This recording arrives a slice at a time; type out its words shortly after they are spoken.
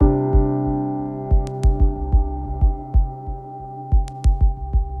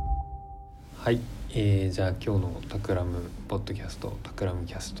はい、じゃあ今日のタクラムポッドキャストタクラム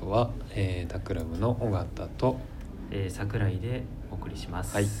キャストは、タクラムの尾形と、桜井でお送りしま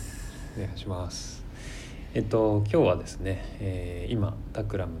す。はい、お願いします。今日はですね、今タ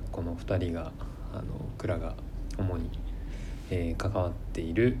クラムこの2人が蔵が主に、関わって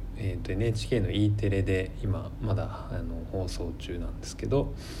いる、NHK の E テレで今まだ放送中なんですけ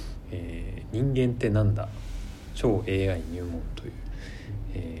ど、人間ってなんだ超 AI 入門という、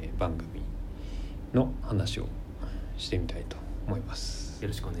番組の話をしてみたいと思います。よ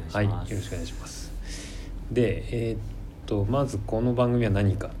ろしくお願いします。はい、よろしくお願いします。で、まずこの番組は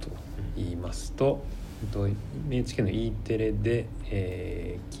何かと言いますと、NHK の E テレで、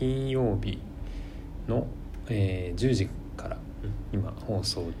金曜日の、10時から今放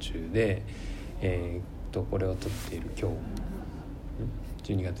送中で、これを撮っている今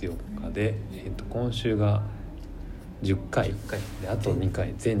日12月4日で、今週が10回であと2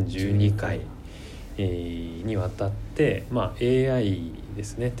回全12回にわたって、AI で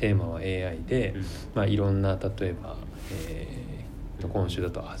すね。テーマは AI で、いろんな例えば、今週だ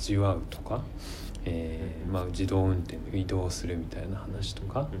と味わうとか、自動運転で移動するみたいな話と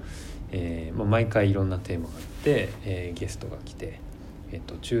か、毎回いろんなテーマがあって、ゲストが来て、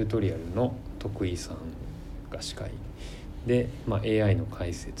チュートリアルの徳井さんが司会で、AI の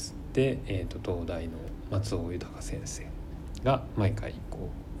解説で、東大の松尾豊先生が毎回こ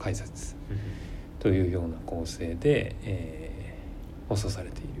う解説というような構成で、放送され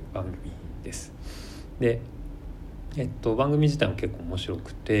ている番組です。で、番組自体も結構面白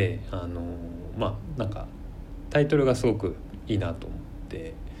くて、なんかタイトルがすごくいいなと思っ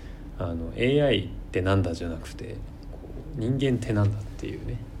て、AI ってなんだじゃなくて人間ってなんだっていう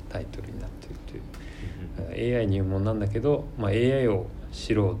ねタイトルになっているという、AI 入門なんだけど、AI を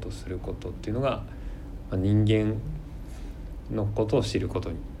知ろうとすることっていうのが、人間のことを知るこ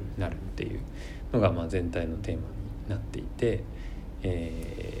とになるっていうのが、全体のテーマになっていて、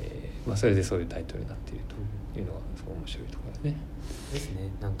それでそういうタイトルになっているというのがすごい面白いところですね。ですね。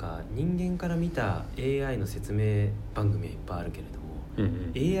なんか人間から見た AI の説明番組はいっぱいあるけれど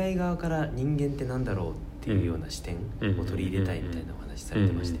も、AI 側から人間ってなんだろうっていうような視点を取り入れたいみたいなお話され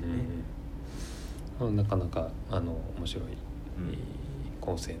てましたよね。なかなか面白い、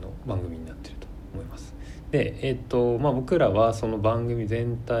構成の番組になっていると思います。で、僕らはその番組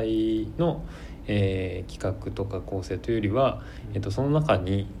全体の、企画とか構成というよりは、その中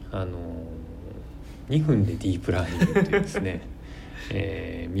に2分でディープラーニングというですね、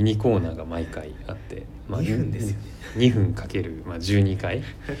ミニコーナーが毎回あって、2分ですよね。2分かける、12回、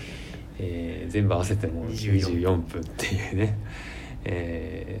全部合わせても24分っていうね、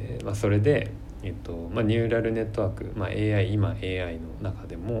それで、ニューラルネットワーク、今 AI の中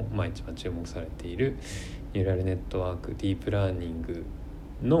でも、一番注目されているニューラルネットワークディープラーニング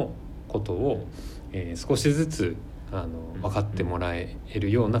のことを、少しずつ分かってもらえ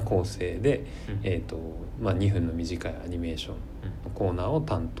るような構成で、2分の短いアニメーションのコーナーを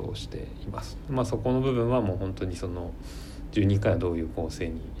担当しています。そこの部分はもう本当にその12回はどういう構成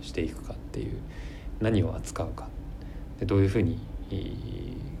にしていくかっていう、何を扱うかでどういうふうに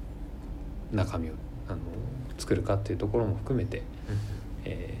中身を作るかっていうところも含めて、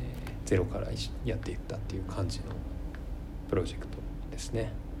ゼロからやっていったっていう感じのプロジェクトです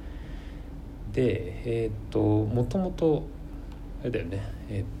ね。で、もともとあれだよね、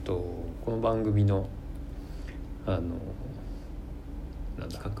この番組の企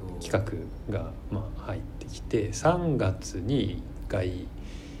画が入ってきて、3月に1回い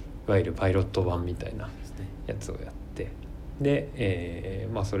わゆるパイロット版みたいなやつをやって、で、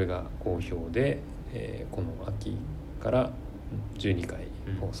それが好評で、この秋から12回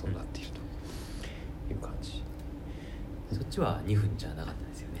放送になっているという感じ。そっちは2分じゃなかった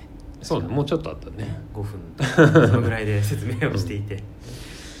ですよね。そうね、もうちょっとあったね。5分そのぐらいで説明をしていて、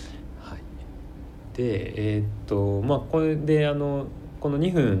はい。で、これでこの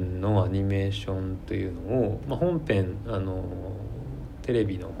2分のアニメーションというのを、本編テレ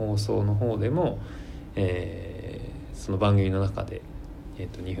ビの放送の方でも、その番組の中で、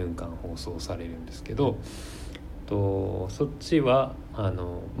2分間放送されるんですけど、そっちはなん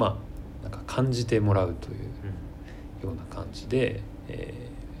か感じてもらうというような感じで、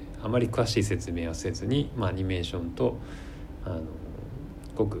あまり詳しい説明はせずに、アニメーションと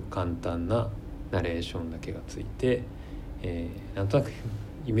ごく簡単なナレーションだけがついて、なんとなく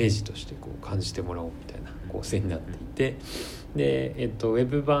イメージとしてこう感じてもらおうみたいな構成になっていて、で、ウェ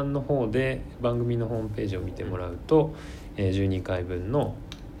ブ版の方で番組のホームページを見てもらうと、12回分の、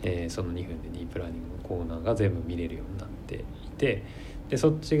その2分でディープラーニングのコーナーが全部見れるようになっていて、でそ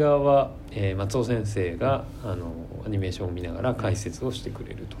っち側は、松尾先生がアニメーションを見ながら解説をしてく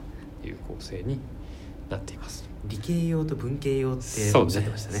れるという構成になっています。理系用と文系用っておっしゃって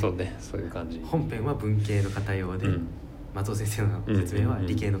ましたね。そうね、そういう感じ。本編は文系の方用で、松尾先生の説明は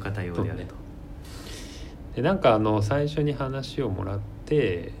理系の方用であると。でなんか最初に話をもらっ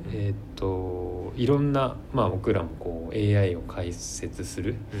て、いろんな、僕らもこう AI を解説す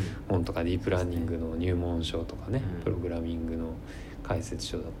る本とか、ディープラーニングの入門書とかね、プログラミングの解説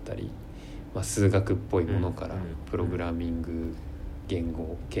書だったり、数学っぽいものから、プログラミング言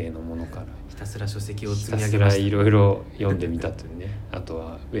語系のものからひたすら書籍を積み上げました。ひたすらいろいろ読んでみたというねあと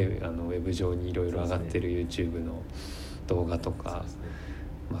はウェブ上にいろいろ上がってる YouTube の動画とか、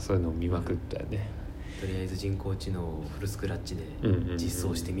そういうのを見まくったよね。とりあえず人工知能をフルスクラッチで実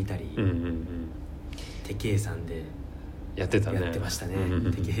装してみたり、手計算でやってたね。やってましたね。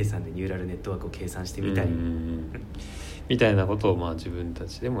手計算でニューラルネットワークを計算してみたり、みたいなことを自分た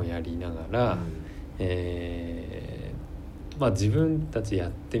ちでもやりながら、自分たちや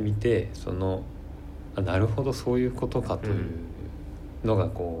ってみてなるほどそういうことかというのが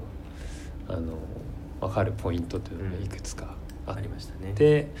こう分かるポイントというのがいくつかありましたね。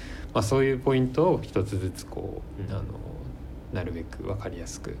で、そういうポイントを一つずつこう、なるべく分かりや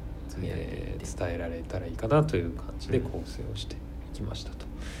すく、伝えられたらいいかなという感じで構成をしていきましたと。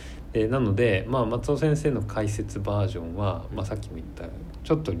でなので、松尾先生の解説バージョンは、さっきも言った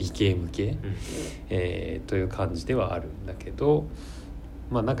ちょっと理系向け、という感じではあるんだけど、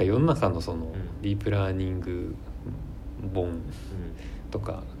なんか世の中のそのディープラーニング本と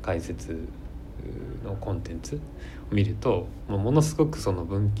か解説のコンテンツを見ると、ものすごくその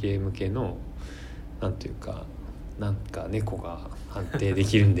文系向けのなんていうか、なんか猫が判定で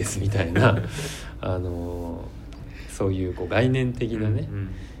きるんですみたいなそういう概念的なね、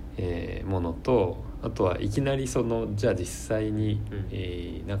ものと、あとはいきなりじゃあ実際に、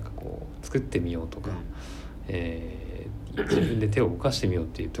なんかこう作ってみようとか、自分で手を動かしてみようっ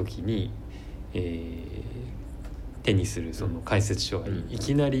ていう時に、手にするその解説書がい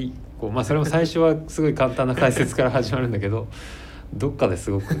きなりこう、それも最初はすごい簡単な解説から始まるんだけどどっかです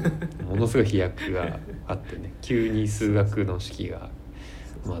ごくものすごい飛躍があってね、急に数学の式が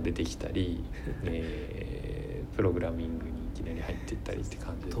出てきたり、プログラミングにいきなり入っていったりって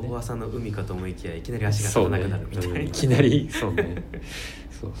感じで、ね、遠浅の海かと思いきやいきなり足が立たなくなるみたいな、いきなりそう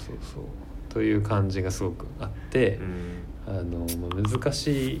という感じがすごくあって、難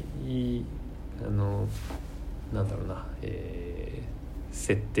しいなんだろうな、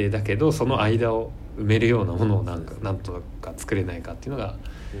設定だけどその間を埋めるようなものをなんとか作れないかっていうのが、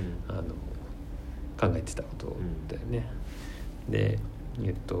考えてたことだよね。で、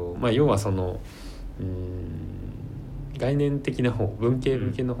要は概念的な方、文系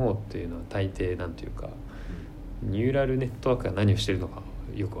向けの方っていうのは大抵なんていうか、ニューラルネットワークが何をしてるのか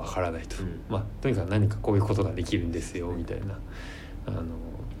よくわからないと、とにかく何かこういうことができるんですよみたいな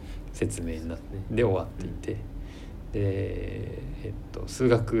説明になってで終わっていて、で、数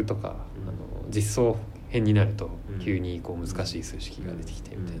学とか実装編になると急にこう難しい数式が出てき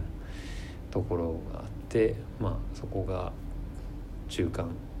てみたいなところがあって、そこが中間、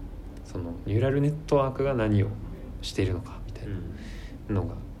そのニューラルネットワークが何をしているのかみたいなの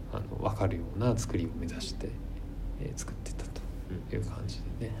が分かるような作りを目指して、作ってたという感じ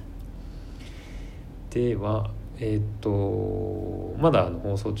でね。ではまだ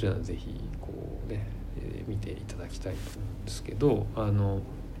放送中なのでぜひこうね、見ていただきたいと思うんですけど、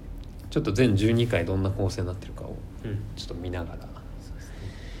ちょっと全12回どんな構成になってるかをちょっと見ながら、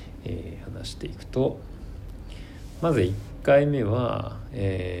話していくと、まず1回目は、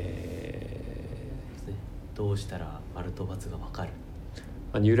どうしたら丸と×が分かる、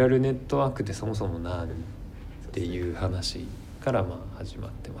ニューラルネットワークってそもそも何っていう話から始ま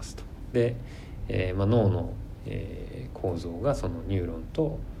ってますと。で、脳の構造がそのニューロン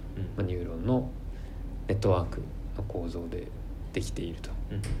と、ニューロンのネットワークの構造でできていると、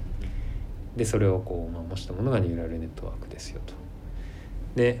でそれをこう模したものがニューラルネットワークですよと。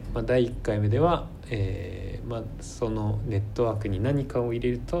で、第1回目では、そのネットワークに何かを入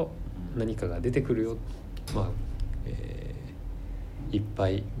れると何かが出てくるよ、いっぱ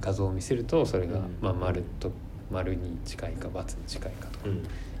い画像を見せるとそれが、丸に近いか×に近いかとか、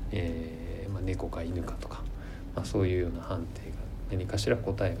猫か犬かとか、そういうような判定が何かしら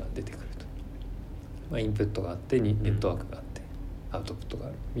答えが出てくると、インプットがあってネットワークがあってアウトプットがあ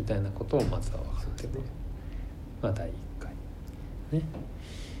るみたいなことをまずは分かってもらう、第1回ね。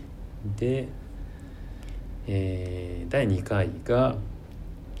で、第2回が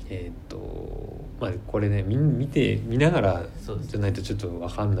これね見ながらじゃないとちょっと分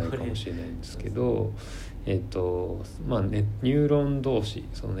かんないかもしれないんですけど、ニューロン同士、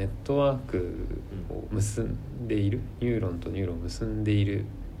そのネットワークを結んでいる、ニューロンとニューロンを結んでいる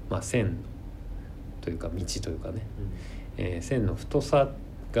線というか道というかね、線の太さ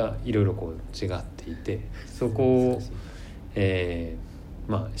がいろいろこう違っていて、そこを、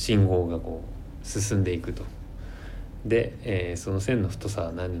信号がこう進んでいくと。で、その線の太さ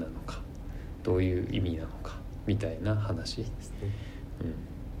は何なのか、どういう意味なのかみたいな話ですね、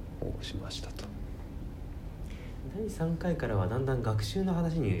をしましたと。第3回からはだんだん学習の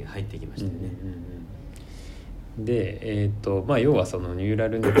話に入ってきましたよね。で、要はそのニューラ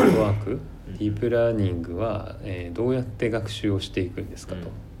ルネットワークディープラーニングは、どうやって学習をしていくんですかと、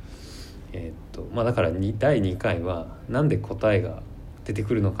だから第2回はなんで答えが出て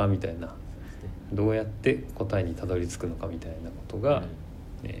くるのかみたいな、どうやって答えにたどり着くのかみたいなことが、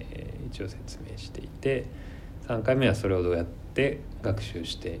一応説明していて、3回目はそれをどうやって学習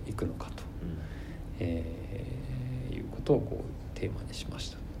していくのかと、いうことをこうテーマにしまし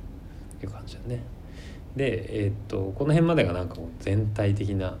たという感じだね。で、この辺までがなんかこう全体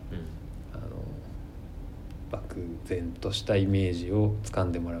的な、漠然としたイメージを掴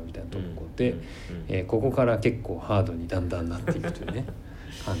んでもらうみたいなところで、ここから結構ハードにだんだんなっていくというね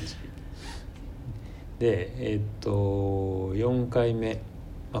感じで、4回目、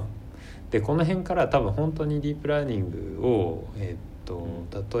でこの辺から多分本当にディープラーニングを、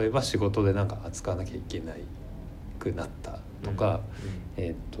例えば仕事でなんか扱わなきゃいけないくなったとか、っ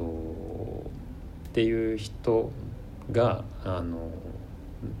ていう人が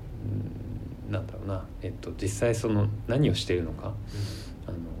なんだろうな、実際その何をしているのか、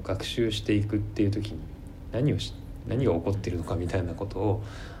学習していくっていう時に何が起こっているのかみたいなことを、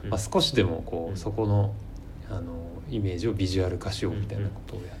少しでもこう、そこのイメージをビジュアル化しようみたいなこ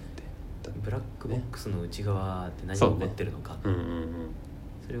とをやってた、ブラックボックスの内側って何が起こってるのか、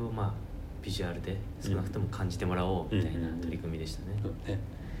それをビジュアルで少なくとも感じてもらおうみたいな取り組みでしたね。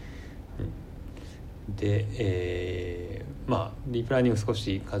で、ディープラーニング少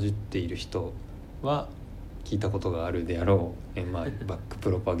しかじっている人は聞いたことがあるであろう、バックプ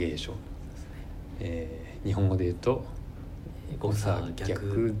ロパゲーション、日本語で言うと誤差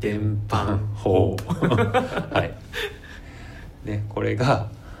逆伝播法はい、ね、これが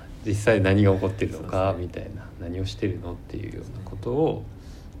実際何が起こっているのかみたいな、何をしてるのっていうようなことを、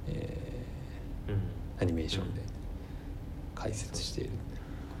アニメーションで解説している。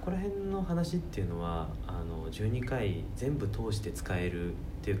ここら辺の話っていうのは12回全部通して使えるっ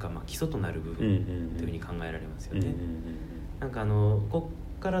ていうか、基礎となる部分というふうに考えられますよね。なんかこ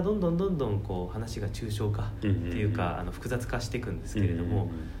っからどんどんこう話が抽象化っていうか、複雑化していくんですけれど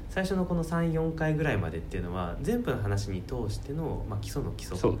も、最初のこの 3,4 回ぐらいまでっていうのは全部の話に通しての、基礎の基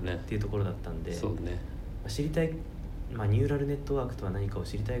礎っていうところだったんで、知りたい、ニューラルネットワークとは何かを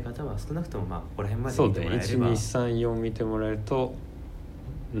知りたい方は少なくともここら辺まで見てもらえれば、そうだね、1,2,3,4見てもらえると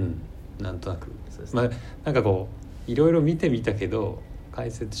なんとなく、なんかこういろいろ見てみたけど、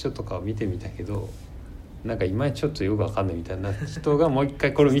解説書とかを見てみたけど、なんかいまいちちょっとよくわかんないみたいな人がもう一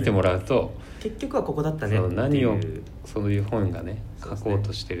回これ見てもらうと結局はここだったねっていう、何をそういう本がね書こう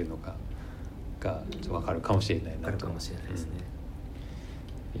としてるのかがちょっとわかるかもしれないなと。わかるかもしれないですね。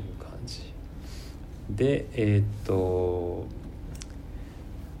いう感じで、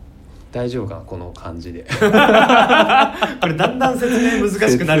大丈夫かなこの感じでこれだんだん説明難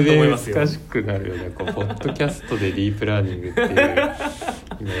しくなると思いますよ。難しくなるよね。こうポッドキャストでディープラーニングっていう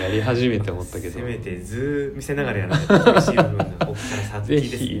今やり始めて思ったけど、せめて図見せながらやらないと厳しい部分がここから先で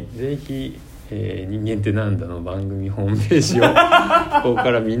すね。ぜひ、人間ってなんだの番組ホームページをここ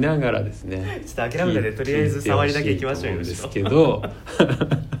から見ながらですねちょっと諦めてね、とりあえず触りだけいきましょうよ。ですけど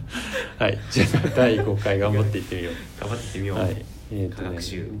はい、じゃあ第5回頑張っていってみよう。頑張っていってみよう。はい、学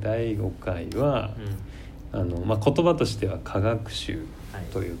習第5回は、言葉としては科学習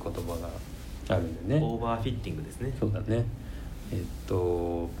という言葉があるんでね、オーバーフィッティングですね。そうだね。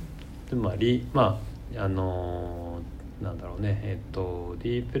つまりなんだろうね、デ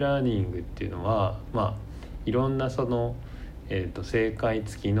ィープラーニングっていうのは、いろんなその、正解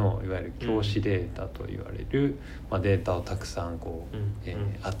付きのいわゆる教師データと言われる、データをたくさんこう、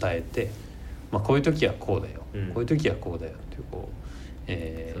与えて、こういう時はこうだよ、こういう時はこうだよっていうこう、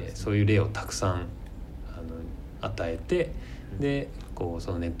そういう例をたくさん与えて、でこう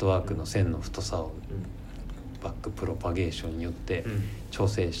そのネットワークの線の太さをバックプロパゲーションによって調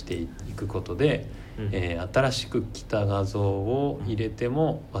整していくことで、新しく来た画像を入れて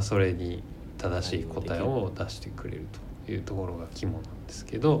も、それに正しい答えを出してくれるというところが肝なんです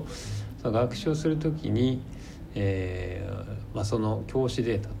けど、その学習するときに、その教師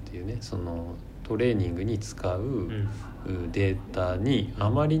データっていうね、そのトレーニングに使うデータにあ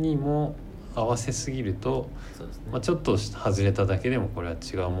まりにも合わせすぎると、ちょっと外れただけでもこれは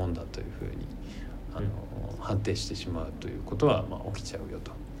違うもんだというふうに判定してしまうということは起きちゃうよ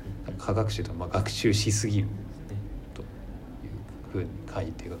と科学習とは学習しすぎるというふうに書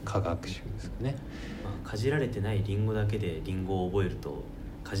いてる科学習ですよね。かじられてないリンゴだけでリンゴを覚えると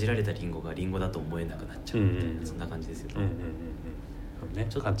かじられたリンゴがリンゴだと思えなくなっちゃうみたいな、そんな感じですよね。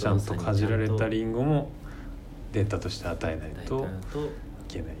ちゃんとかじられたリンゴもデータとして与えないとい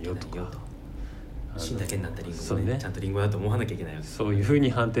けないよとか、芯だけになったリンゴもねちゃんとリンゴだと思わなきゃいけないわけです。そういうふう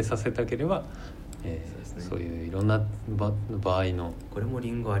に判定させたければ、そういういろんな場合のこれもリ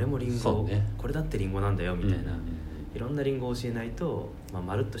ンゴあれもリンゴ、これだってリンゴなんだよみたいな、いろんなリンゴを教えないと、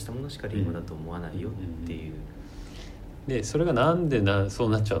まるっとしたものしかリンゴだと思わないよっていう、でそれがなんでそう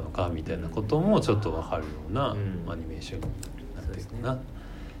なっちゃうのかみたいなこともちょっと分かるようなアニメーションになっていくな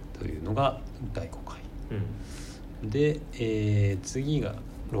というのが第5回、で、次が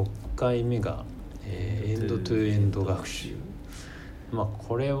6回目が、エンドトゥエンド学習。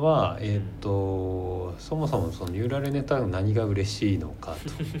これは、そもそもそのニューラルネットワーク何が嬉しいのか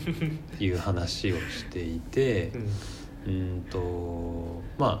という話をしていてこ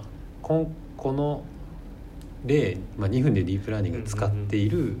の例、2分でディープラーニング使ってい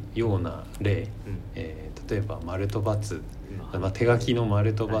るような例、例えば丸と×、手書きの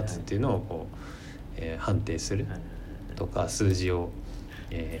丸と×っていうのをこう、判定するとか数字を、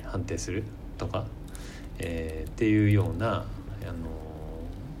判定するとか、っていうような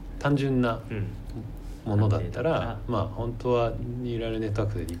単純なものだったら、本当はニューラルネットワ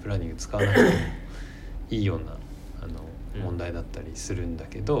ークでディープラーニング使わなくてもいいような問題だったりするんだ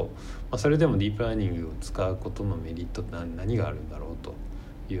けど、それでもディープラーニングを使うことのメリットって何があるんだろうと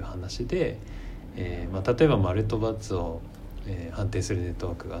いう話で、例えば丸と×を、判定するネット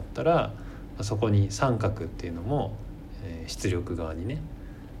ワークがあったら、そこに三角っていうのも、出力側にね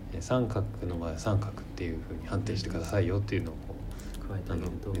三角の場合は三角っていうふうに判定してくださいよっていうのをこうネ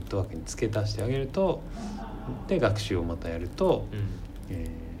ットワークに付け足してあげると、で学習をまたやると、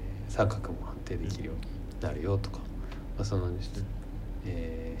三角も判定できるようになるよとか、その、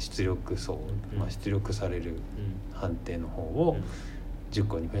出力層、出力される判定の方を10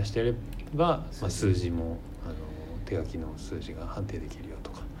個に増やしてやれば、数字も手書きの数字が判定できるよ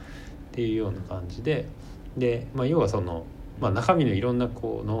とかっていうような感じで、要はその、中身のいろんな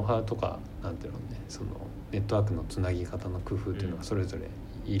こうノウハウとかなんていうのね、そのネットワークのつなぎ方の工夫っていうのはそれぞれ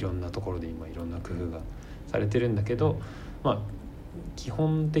いろんなところで今いろんな工夫がされてるんだけど、基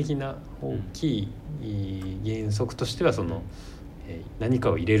本的な大きい原則としてはその、何か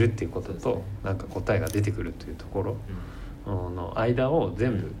を入れるっていうこととなんか答えが出てくるというところの間を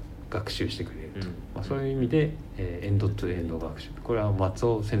全部学習してくれると、そういう意味で、エンドトゥエンド学習、これは松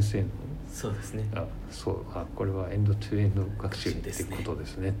尾先生のそうですね、これはエンドトゥエンド学習ってことで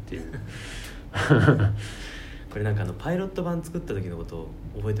すねっていうこれなんかパイロット版作った時のことを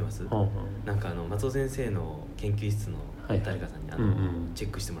覚えてます？なんか松尾先生の研究室の誰かさんにチェ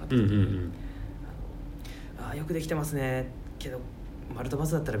ックしてもらった時に、よくできてますねけど丸と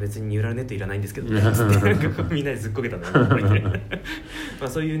×だったら別にニューラルネットいらないんですけどねつってなんかみんなでずっこけたのよ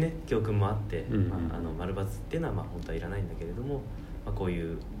そういうね教訓もあって、丸×っていうのは本当はいらないんだけれども、こう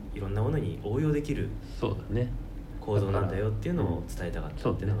いういろんなものに応用できる構造なんだよっていうのを伝えたかった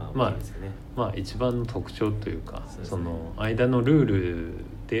っていうのが大きいですよね。一番の特徴というか、その間のルールっ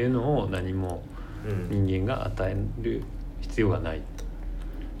ていうのを何も人間が与える必要がない、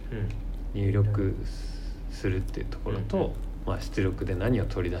入力するっていうところと、出力で何を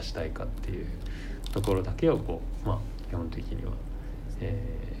取り出したいかっていうところだけをこう、基本的には、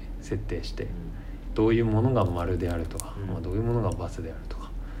設定して、どういうものが丸であるとか、どういうものが×であると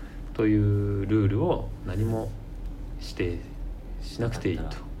かというルールを何も指定しなくていい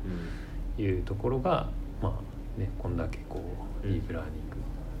というところが、こんだけこうディープラーニング、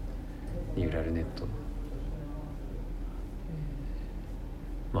ニューラルネットの、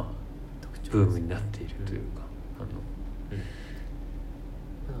ブームになっているというか、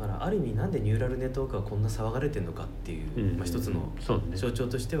だからある意味なんでニューラルネットワークがこんな騒がれてるのかっていう、一つの象徴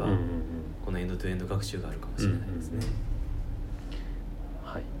としては、このエンドトゥエンド学習があるかもしれないですね。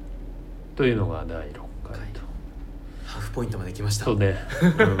というのが第6回と。ハーフポイントまで来ました。そうね。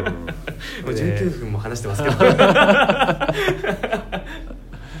もう19分も話してますけど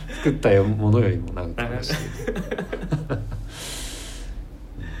作ったものよりも長く話して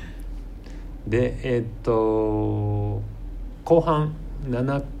で、後半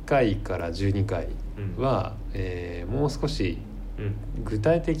7回から12回は、もう少し具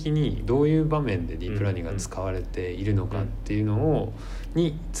体的にどういう場面でディープラーニングが使われているのかっていうのを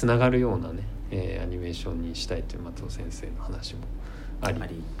につながるようなね、アニメーションにしたいという松尾先生の話もあり、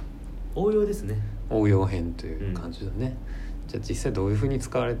応用ですね。応用編という感じだね。じゃあ実際どういうふうに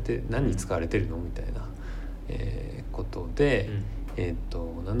使われて何に使われてるのみたいな、ことで、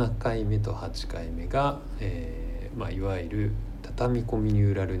7回目と8回目が、いわゆる畳み込みニ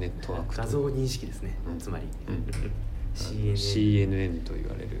ューラルネットワーク画像認識ですね、つまり、CNN と言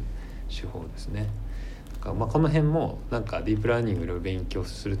われる手法ですね。この辺もなんかディープラーニングいろいろ勉強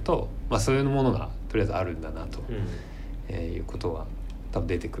すると、そういうものがとりあえずあるんだなと、いうことは多分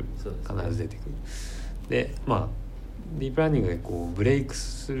出てくる、必ず出てくる。でディープラーニングでブレイク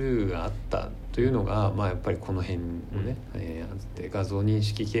スルーがあったというのが、やっぱりこの辺のね、あって画像認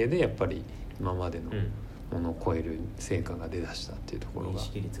識系でやっぱり今までのものを超える成果が出だしたっていうところが、認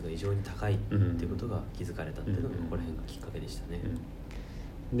識率が異常に高いっていうことが気づかれたっていうのがここら辺がきっかけでしたね。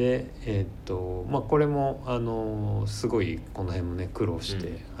でこれもすごいこの辺もね苦労し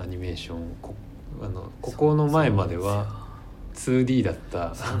てアニメーションここの前までは2D だっ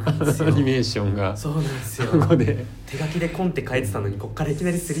たアニメーションがそうなんですよここで手書きでコンテ書いてたのにこっからいき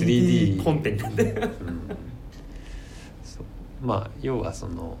なり 3D コンテになって要はそ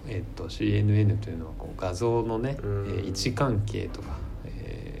の、CNN というのは画像のね、位置関係とか、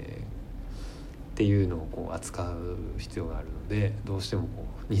っていうのを扱う必要があるので、どうしても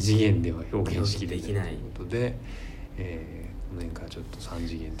2次元では表現しきれないということで、この辺からちょっと3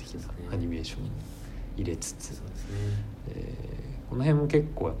次元的なアニメーションを入れつつ、この辺も結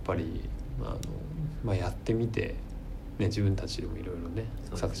構やっぱりやってみて、自分たちでもいろいろね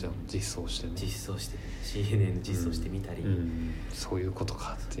作者も実装して、CNN 実装してみたり、そういうこと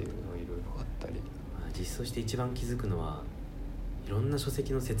かっていうのがいろいろあったり、実装して一番気づくのはいろんな書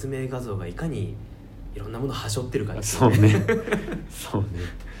籍の説明画像がいかにいろんなものをはしょってるかですよね。そうね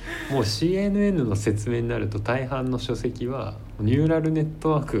もう CNN の説明になると大半の書籍はニューラルネッ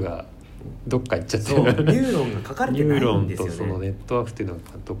トワークがどっか行っちゃってる。ニューロンが書かれてないんですよね。ニューロンとそのネットワークっていうのが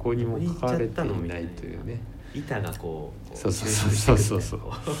どこにも書かれていないというね。板がそう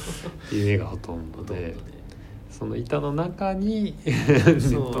いう絵がほとんどで、その板の中にネ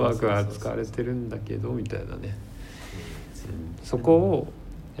ットワークが使われてるんだけどみたいなね、そこを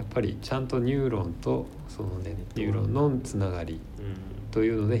やっぱりちゃんとニューロンとそのねニューロンのつながりとい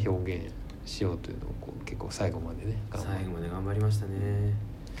うので表現しようというのを結構最後までね頑張りました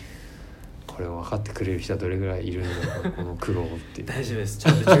ね。これを分かってくれる人はどれぐらいいるのかこの苦労っていう大丈夫です。ち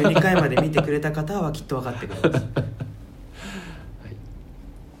ゃんと12回まで見てくれた方はきっと分かってくれます、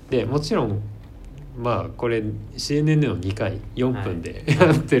でもちろんこれ CNN の2回4分でや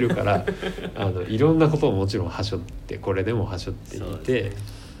ってるから、いろんなことをもちろんはしょってこれでもはしょっていて、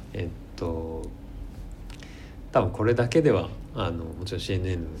多分これだけではもちろん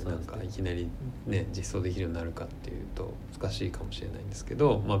CNN なんかいきなりね実装できるようになるかっていうと難しいかもしれないんですけ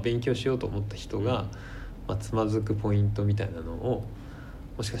ど、勉強しようと思った人が、つまずくポイントみたいなのを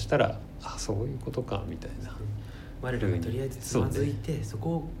もしかしたらそういうことかみたいな、我らがとりあえずつまずいて そこ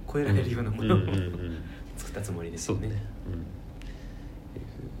を超えられるようなものを作ったつもりですよね。そうね、い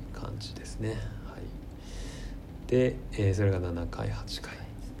う感じですね。で、それが7回8回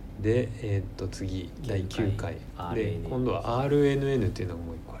で、次第9回で今度は RNN っていうのが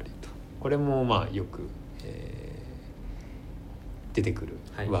もう一個ありと、これもよく、出てくる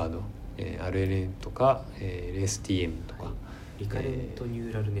ワード、RNN とか、LSTM とか、リカレントニュ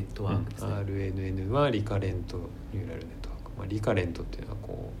ーラルネットワークですね。RNN はリカレントニューラルネットワーク、リカレントっていうのは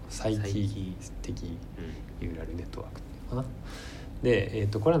再帰的ニューラルネットワークっていうのかな。で、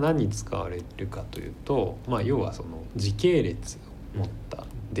これは何に使われるかというと、要はその時系列を持った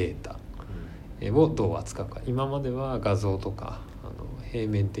データをどう扱うか。今までは画像とか平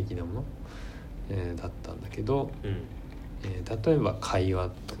面的なもの、だったんだけど、例えば会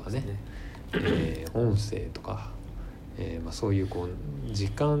話とかね、音声とか、そういう時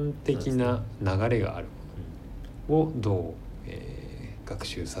間的な流れがあるものをどう、学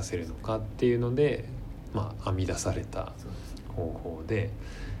習させるのかっていうので、編み出された方法で、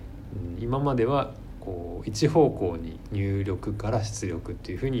今までは一方向に入力から出力っ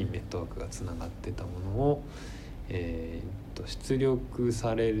ていうふうにネットワークがつながってたものを、出力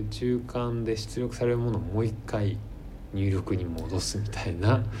される中間で出力されるものをもう一回入力に戻すみたい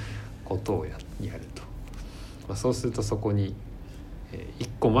なことをやると、そうするとそこに、一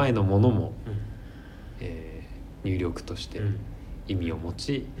個前のものも、入力として意味を持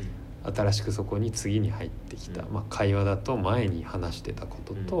ち、新しくそこに次に入ってきた、会話だと前に話してたこ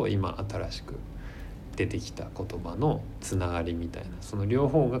とと、今新しく出てきた言葉のつながりみたいな、その両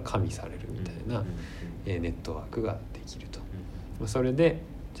方が加味されるみたいな、ネットワークができると。それで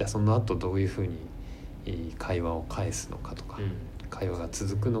じゃあその後どういうふうに会話を返すのかとか、会話が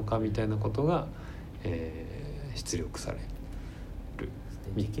続くのかみたいなことが、出力される。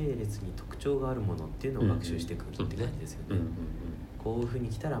時系列に特徴があるものっていうのを学習していくって感じですよね。こういうふうに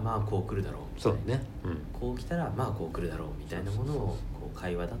来たらまあこう来るだろうみたいな、そうね、こう来たらまあこう来るだろうみたいなものをこう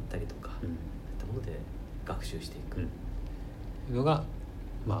会話だったりとか、そういったもので学習していく、いうのが、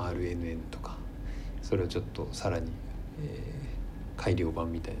まあ、RNN とかそれをちょっとさらに、改良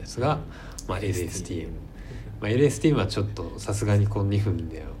版みたいなやつが、まあ、LSTM、まあ、LSTM はちょっとさすがにこの2分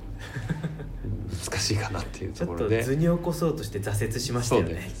では難しいかなっていうところでちょっと図に起こそうとして挫折しましたよ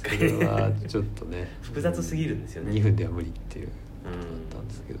ね。それはちょっとね複雑すぎるんですよね。2分では無理っていうことだったん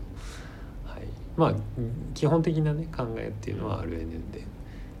ですけど、はい、まあ基本的なね考えっていうのは RNN で、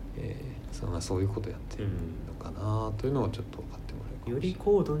そういうことやってるのかなというのをちょっと分かってもらえるかもしれない。より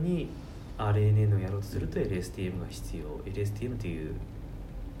高度に RNN をやろうとすると LSTM が必要、LSTM という、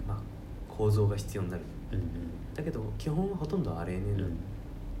まあ、構造が必要になる、だけど基本はほとんど RNN、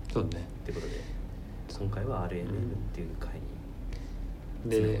そうねってことで今回は RNN っていう回に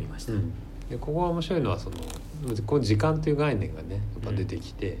詰め込みました。でここが面白いのはこう時間という概念がねやっぱ出て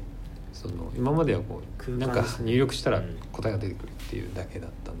きて、今まではこうなんか入力したら答えが出てくるっていうだけだ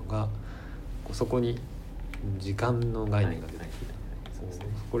ったのが、そこに時間の概念が出てきて、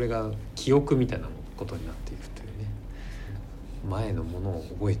これが記憶みたいなことになっていくというね、前のものを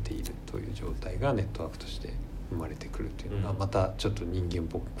覚えているという状態がネットワークとして生まれてくるというのがまたちょっと人間っ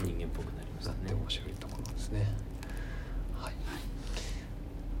ぽくなって面白いところですね。はい、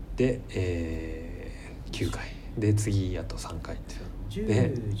で、9回で次あと3回っていう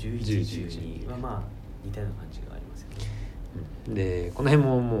で10、11、12はまあ似たような感じがありますよね。でこの辺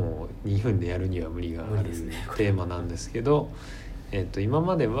ももう2分でやるには無理があるテーマなんですけど、今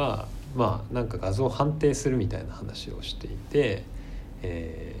まではまあなんか画像を判定するみたいな話をしていて、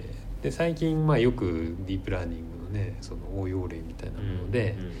で最近まあよくディープラーニングのねその応用例みたいなもの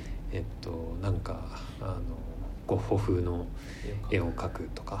で、なんかゴッホ風の絵を描く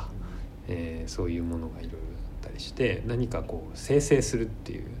とか、そういうものがいろいろあったりして、何かこう生成するっ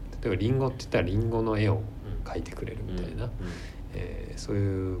ていう、例えばリンゴって言ったらリンゴの絵を描いてくれるみたいな、そう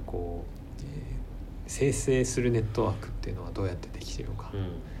いうこう、生成するネットワークっていうのはどうやってできているのか、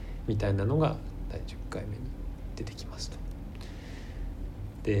みたいなのが第10回目に出てきますと。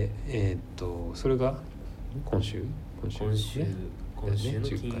で、それが今週の金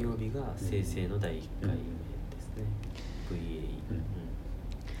曜日が生成の第1回目ですね、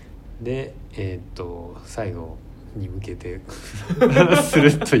VA、で、最後に向けてス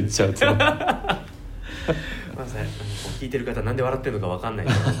ルッといっちゃうとまず聞いてる方なんで笑ってるのか分かんない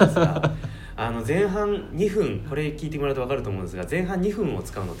と思うんですが前半2分これ聞いてもらうと分かると思うんですが、前半2分を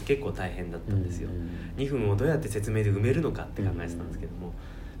使うのって結構大変だったんですよ。2分をどうやって説明で埋めるのかって考えてたんですけども、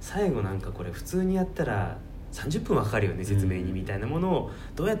最後なんかこれ普通にやったら30分はかかるよね説明にみたいなものを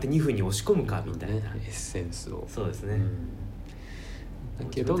どうやって2分に押し込むかみたいな、エッセンスを。そうですね、だ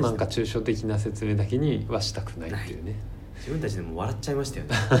けどなんか抽象的な説明だけにはしたくないっていうね、自分たちでも笑っちゃいましたよ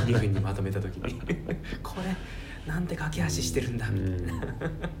ね2分にまとめた時にこれなんて駆け足してるんだみたいな、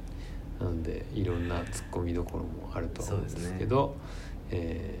なのでいろんなツッコミどころもあると思うんですけど、っ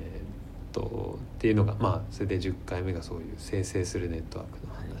ていうのがまあそれで10回目がそういう生成するネットワーク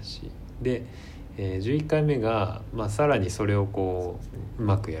の話、で、11回目が、まあ、さらにそれをこうう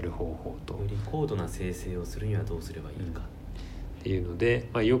まくやる方法と、より高度な生成をするにはどうすればいいか、っていうので、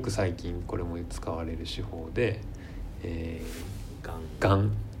まあ、よく最近これも使われる手法で、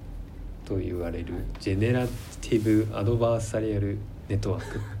GANと言われるジェネラティブアドバーサリアルネットワ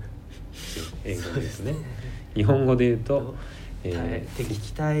ーク英語ですね日本語で言うと、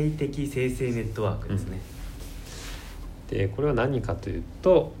敵対的生成ネットワークですね、でこれは何かという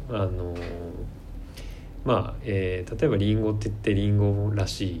と例えばリンゴって言ってリンゴら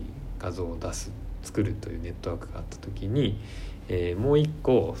しい画像を作るというネットワークがあった時に、もう一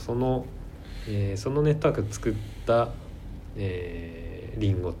個そのネットワーク作った、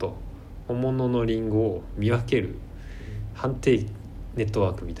リンゴと本物のリンゴを見分ける判定ネット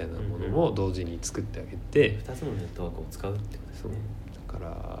ワークみたいなものも同時に作ってあげて、2つのネットワークを使うってことですね。だか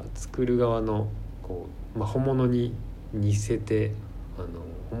ら作る側のこう、本物に似せて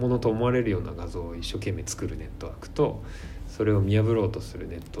本物と思われるような画像を一生懸命作るネットワークと、それを見破ろうとする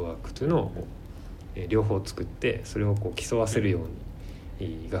ネットワークというのを両方作って、それをこう競わせるよう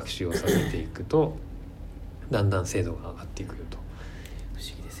に学習をさせていくとだんだん精度が上がっていくよと。不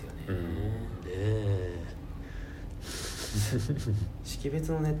思議ですよね。識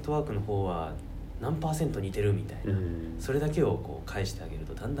別のネットワークの方は何%似てるみたいな、それだけをこう返してあげる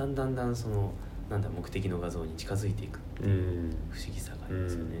とだんだんその目的の画像に近づいていくっていう不思議さがありま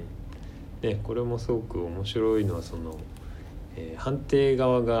すよね。でこれもすごく面白いのは判定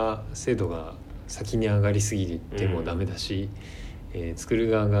側が精度が先に上がりすぎてもダメだし、作る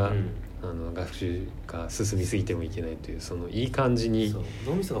側が学習が進みすぎてもいけないというそのいい感じにそう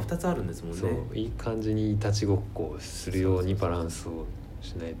脳みそが2つあるんですもんね。そういい感じにいたちごっこをするようにバランスを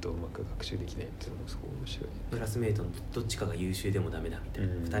しないとうまく学習できないっていうのもすごい面白い。クラスメートのどっちかが優秀でもダメだみたい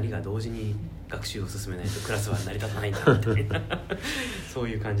な、2人が同時に学習を進めないとクラスは成り立たないんだみたいなそう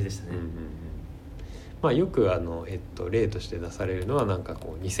いう感じでしたね。まあ、よく例として出されるのはなんか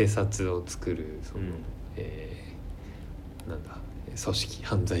こう偽札を作るその、なんだ組織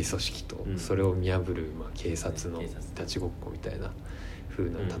犯罪組織とそれを見破る、まあ、警察のいたちごっこみたいな風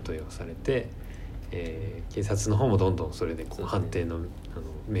な例えをされて、警察の方もどんどんそれでこう判定の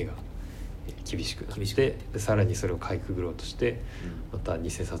目が厳しくなってでさらにそれをかいくぐろうとしてまた偽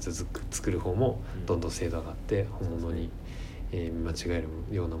札作る方もどんどん精度上がって本物に見間違え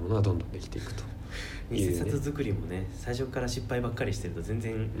るようなものがどんどんできていくと。偽札作りもね最初から失敗ばっかりしてると全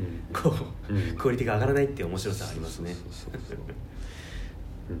然こう、クオリティが上がらないっていう面白さありますね。っ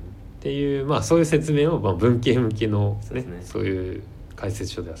ていうまあそういう説明をまあ文系向けのねそういう解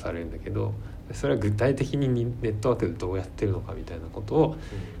説書ではされるんだけどそれは具体的にネットワークでどうやってるのかみたいなことを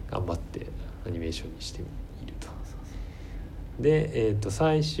頑張ってアニメーションにしていると。で、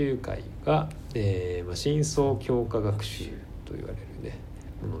最終回が、深層強化学習と言われるね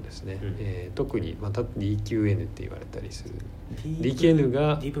ものですね、特にまた DQN って言われたりする DQN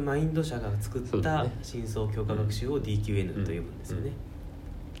がディープマインド社が作った深層強化学習を DQN と呼ぶんですよね。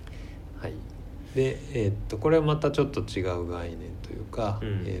はい。で、これはまたちょっと違う概念というか、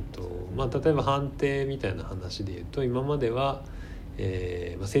まあ、例えば判定みたいな話で言うと今までは、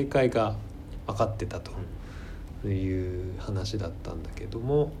正解が分かってたという話だったんだけど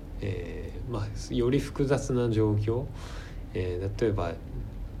も、まあ、より複雑な状況、例えば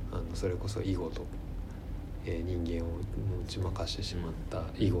それこそ囲碁と、人間を打ち負かしてしまった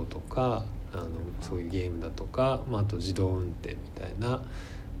囲碁とかそういうゲームだとか、まあ、あと自動運転みたいな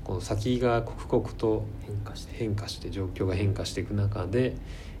この先が刻々と変化して状況が変化していく中で、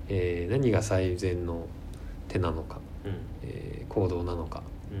何が最善の手なのか、行動なのか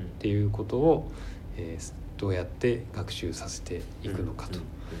っていうことを、どうやって学習させていくのかと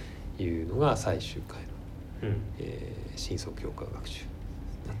いうのが最終回の、深層強化学習に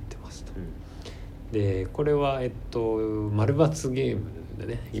なってますと。でこれは丸×ゲームで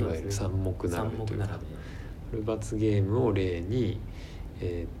ねいわゆる三目並べというか丸×ゲームを例に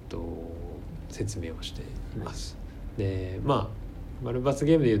説明をしています。でまあ丸×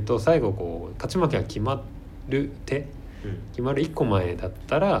ゲームでいうと最後こう勝ち負けが決まる手、決まる1個前だっ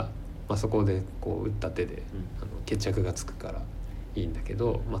たら、まあ、そこでこう打った手で、決着がつくからいいんだけ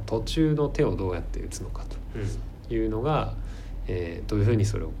ど、まあ、途中の手をどうやって打つのかというのが、どういうふうに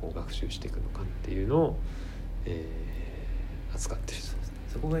それをこう学習していくのかっていうのを、扱ってる。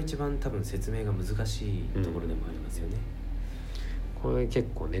そこが一番多分説明が難しいところでもありますよね。これ結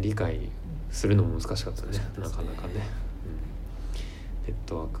構ね理解するのも難しかったね、なかなかね、ネッ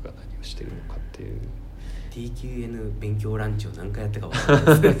トワークが何をしてるのかっていう TQN 勉強ランチを何回やったか分か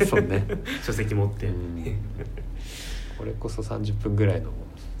らないですそうね書籍持って、これこそ30分ぐらいの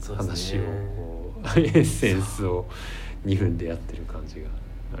話を、エッセンスを2分でやってる感じが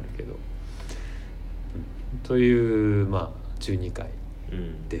あるけど、というまあ12回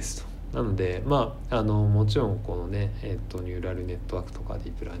ですと。なのでまあもちろんこのね、ニューラルネットワークとかディ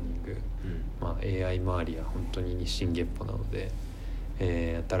ープラーニング、まあ、AI 周りは本当に日進月歩なので、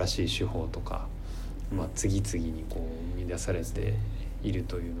新しい手法とか、まあ、次々にこう生み出されている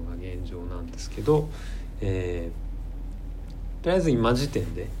というのが現状なんですけど、とりあえず今時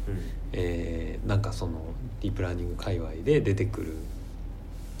点で、なんかそのディープラーニング界隈で出てくる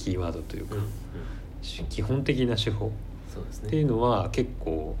キーワードというか、基本的な手法っていうのは結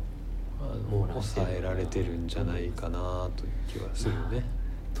構抑えられてるんじゃないかなという気はするよね。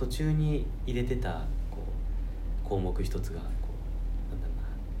途中に入れてた項目一つがなんだろ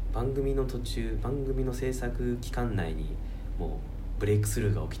うな、番組の途中番組の制作期間内にもうブレイクス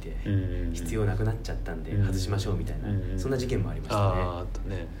ルーが起きて必要なくなっちゃったんで外しましょうみたいな、そんな事件もありましたね。あと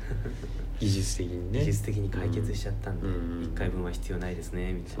ね技術的にね技術的に解決しちゃったんで、1回分は必要ないです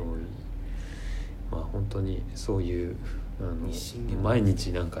ねみたいな。まあ本当にそういう毎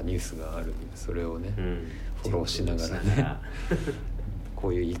日なんかニュースがあるんでそれをね、フォローしながらねこ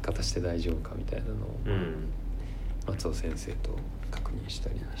ういう言い方して大丈夫かみたいなのを、松尾先生と確認した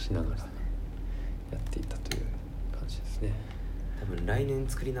りしながら、ね、やっていたという感じですね。多分来年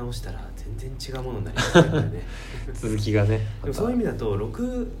作り直したら全然違うものになりますよね続きがねでもそういう意味だと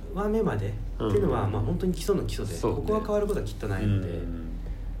6話目までっていうのは、まあ本当に基礎の基礎で、ここは変わることはきっとないので、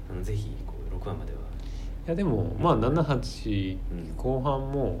ぜひ6話までは。いやでもまあ7、8後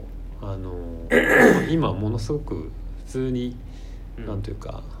半も今ものすごく普通になんという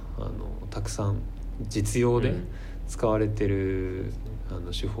かたくさん実用で使われてる、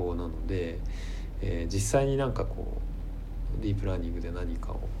手法なので、実際になんかこうディープラーニングで何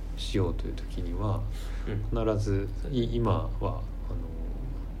かをしようという時には、必ず今は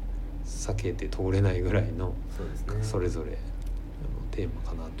避けて通れないぐらいのそれぞれテーマ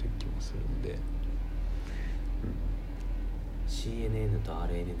かなという気もするので、CNN と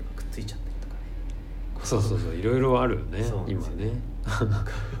RNN がくっついちゃったりとかね。そういろいろあるよね今ね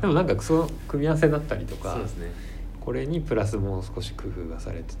でもなんかその組み合わせだったりとか、そうですね、これにプラスもう少し工夫が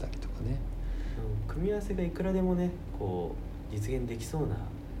されてたりとかね、組み合わせがいくらでもねこう実現できそうな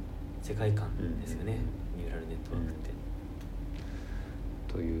世界観ですよね、ニューラルネットワークって、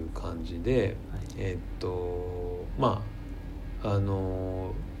という感じで、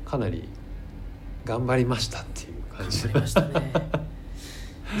かなり頑張りましたっていう感じ。頑張りましたね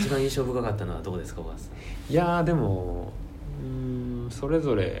一番印象深かったのはどうですか、小川さん。いやでもそれ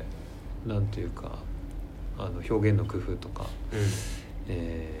ぞれなんていうか表現の工夫とか、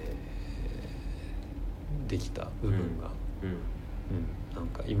できた部分が、なん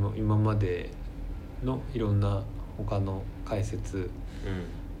か今までのいろんな他の解説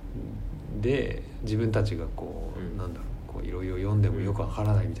で自分たちがこう、なんだろう、こういろいろ読んでもよくわか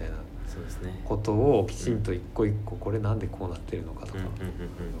らないみたいなことをきちんと一個一個これなんでこうなってるのかとか、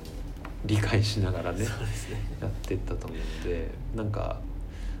理解しながらねやっていったと思うので、なんか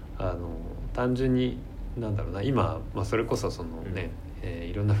単純になんだろうな、今、それこそそのね、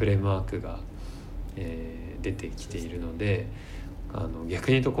いろんなフレームワークが、出てきているので、逆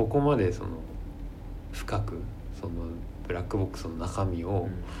に言うとここまでその深くそのブラックボックスの中身を、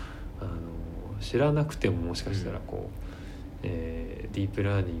知らなくてももしかしたらこう、ディープ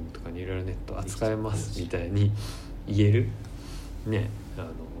ラーニングとかニューラルネット扱えますみたいに言えるね、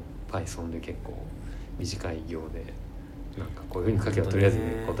Python で結構短い行でなんかこういう風に書けばとりあえず、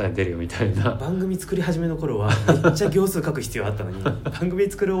答え出るよみたいな。番組作り始めの頃はめっちゃ行数書く必要あったのに番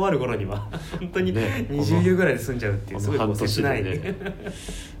組作り終わる頃には本当に20行ぐらいで済んじゃうっていう、すごいこう切ないびっ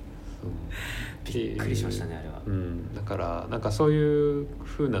くりしましたねあれは。だからなんかそういう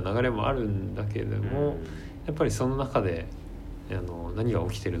風な流れもあるんだけれども、やっぱりその中で何が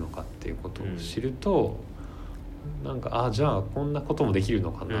起きてるのかっていうことを知ると、なんかじゃあこんなこともできる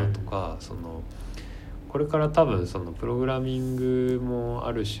のかなとか、そのこれから多分そのプログラミングも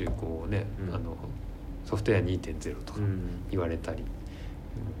ある種こうね、ソフトウェア 2.0 とか言われたり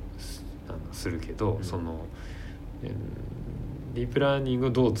するけど、そのディープラーニングを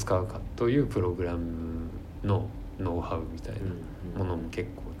どう使うかというプログラムのノウハウみたいなものも結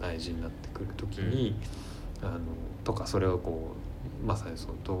構大事になってくるときに、とかそれをこうまさにそ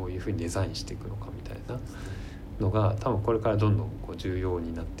のどういうふうにデザインしていくのかみたいなのが多分これからどんどんこう重要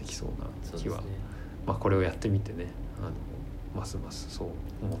になってきそうな気は、これをやってみてね、ますますそう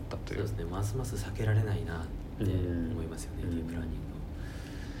思ったという。そうですね、ますます避けられないなって思いますよね、ディープラーニング。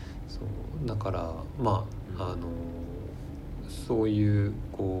そうだからそういう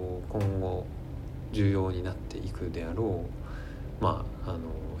こう今後重要になっていくであろう、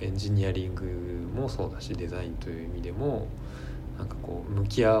エンジニアリングもそうだしデザインという意味でもなんかこう向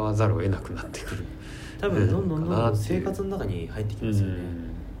き合わざるを得なくなってくる。多分どんどん生活の中に入ってきますよね。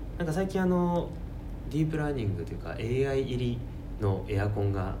なんか最近ディープラーニングというか AI 入りのエアコ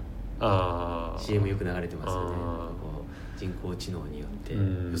ンが CM よく流れてますよね。こう人工知能によって予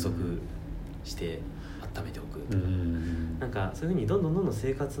測して温めておくとか、なんかそういうふうにどんどん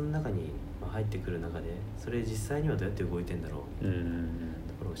生活の中に入ってくる中で、それ実際にはどうやって動いてんだろうっていう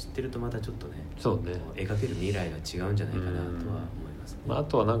ところを知ってるとまたちょっとね、描ける未来が違うんじゃないかなとは思いますね。あ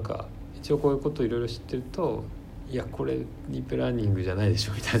とはなんか一応こういうことをいろいろ知ってると、いやこれディープラーニングじゃないでし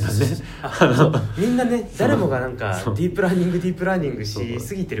ょみたいなねみんなね誰もがなんかディープラーニングし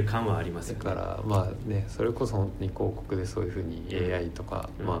すぎてる感はありますよね。だからそれこそ本当に広告でそういうふうに AI とか、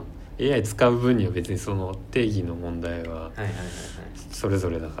AI 使う分には別にその定義の問題はそれぞ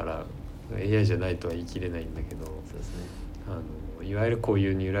れだから AI じゃないとは言い切れないんだけど、そうですね、いわゆるこう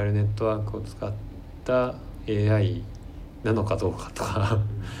いうニューラルネットワークを使った AI なのかどうかとか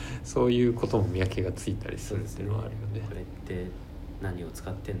そういうことも見分けがついたりするっていうのはあるよね。これって何を使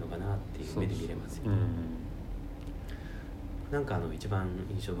ってんのかなっていう目で見れますよね。なんか一番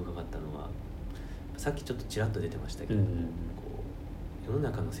印象深かったのはさっきちょっとちらっと出てましたけど、こう世の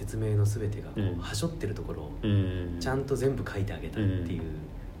中の説明の全てがこうはしょってるところをちゃんと全部書いてあげたっていう、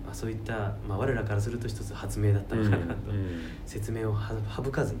そういった、我らからすると一つ発明だったのかなと、説明を省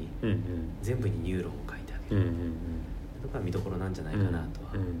かずに全部にニューロンを書いてあげるとか見どころなんじゃないかなと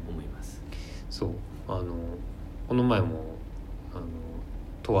は思います。そうこの前も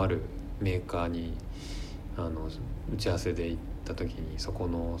とあるメーカーに打ち合わせで行ったった時にそこ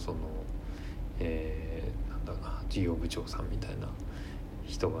のその、なんだろうな、事業部長さんみたいな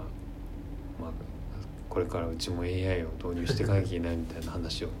人が、まあ、これからうちも AI を導入していかなきゃいけないみたいな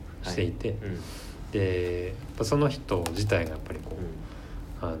話をしていて、はい、でやっぱその人自体がやっぱりこ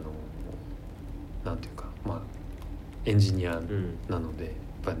う、なんていうか、まあ、エンジニアなので、やっ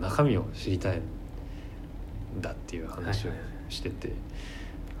ぱり中身を知りたいんだっていう話をしてて、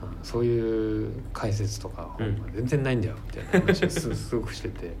そういう解説とか本が全然ないんだよみたいな話をすごくして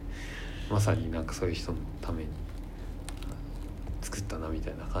てまさになんかそういう人のために作ったなみた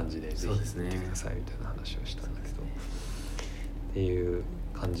いな感じで、ぜひ見てくださいみたいな話をしたんだけど、っていう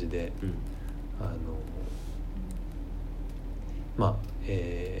感じで、まあ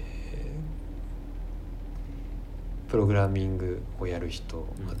プログラミングをやる人、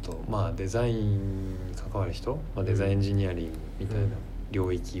あとまあデザインに関わる人、まあ、デザインエンジニアリングみたいな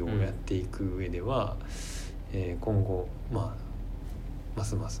領域をやっていく上では、今後、まあ、ま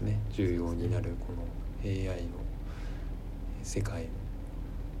すますね重要になるこの AI の世界を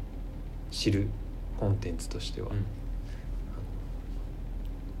知るコンテンツとしては、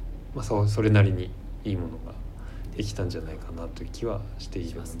まあ、それなりにいいものができたんじゃないかなという気はして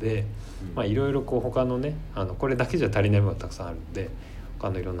いるので、まあいろいろこう他のねこれだけじゃ足りない部分がたくさんあるので、他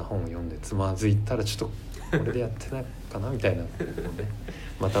のいろんな本を読んでつまずいたらちょっとこれでやってないかなみたいなのをね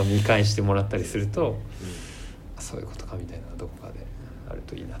また見返してもらったりすると、そういうことかみたいなどこかである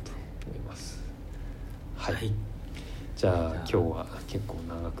といいなと思います。はい、はい、じゃあ今日は結構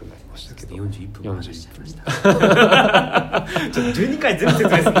長くなりましたけど41分も話しちゃいましたちょっと12回全部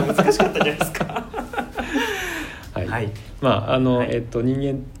説明するの難しかったんじゃないですかはい、はい、まあはい、人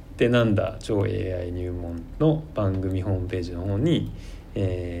間ってなんだ超 AI 入門の番組ホームページの方に、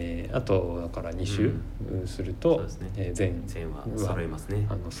あとだから2週すると、全は揃いますね。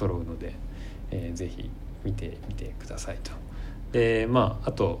揃うので、ぜひ見てみてくださいと。でまあ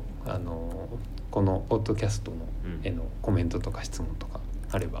あとこのポッドキャストのへのコメントとか質問とか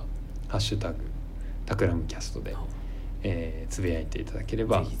あれば、ハッシュタグタクラムキャストでつぶやいていただけれ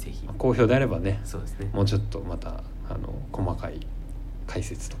ば、ぜひぜひ好評であればね、そうですね、もうちょっとまた細かい解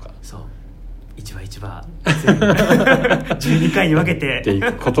説とか、そう1話1話12回に分けてってい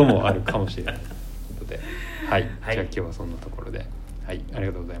うこともあるかもしれないということで、はい、はい、じゃあ今日はそんなところで、はい、あり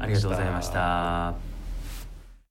がとうございました。ありがとうございました。